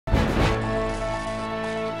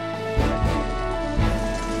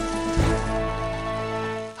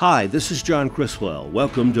Hi, this is John Criswell.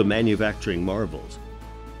 Welcome to Manufacturing Marvels.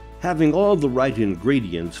 Having all the right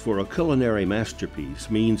ingredients for a culinary masterpiece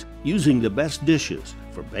means using the best dishes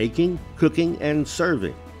for baking, cooking, and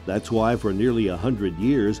serving. That's why for nearly 100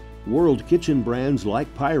 years, world kitchen brands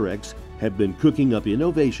like Pyrex have been cooking up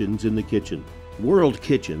innovations in the kitchen. World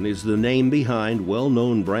Kitchen is the name behind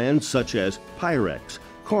well-known brands such as Pyrex,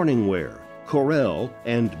 CorningWare, Corelle,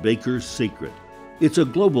 and Baker's Secret. It's a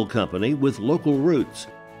global company with local roots.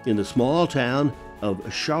 In the small town of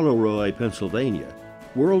Charleroi, Pennsylvania,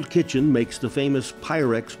 World Kitchen makes the famous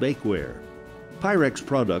Pyrex bakeware. Pyrex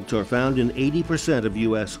products are found in 80% of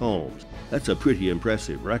U.S. homes. That's a pretty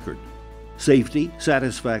impressive record. Safety,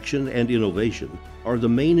 satisfaction, and innovation are the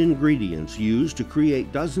main ingredients used to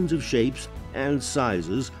create dozens of shapes and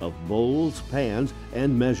sizes of bowls, pans,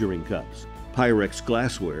 and measuring cups. Pyrex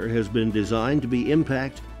glassware has been designed to be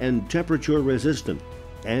impact and temperature resistant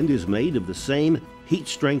and is made of the same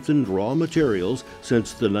heat-strengthened raw materials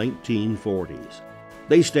since the 1940s.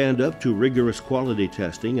 They stand up to rigorous quality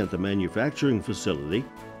testing at the manufacturing facility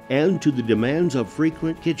and to the demands of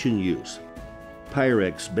frequent kitchen use.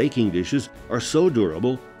 Pyrex baking dishes are so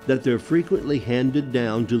durable that they're frequently handed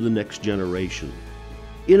down to the next generation.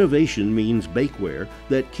 Innovation means bakeware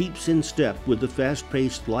that keeps in step with the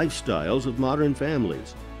fast-paced lifestyles of modern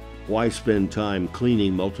families. Why spend time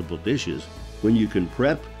cleaning multiple dishes when you can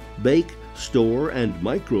prep, bake, store, and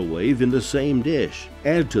microwave in the same dish?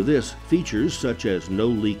 Add to this features such as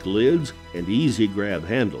no-leak lids and easy grab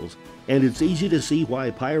handles, and it's easy to see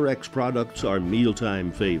why Pyrex products are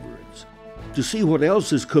mealtime favorites. To see what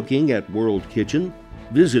else is cooking at World Kitchen,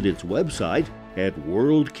 visit its website at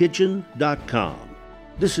worldkitchen.com.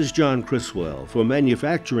 This is John Criswell for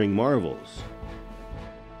Manufacturing Marvels.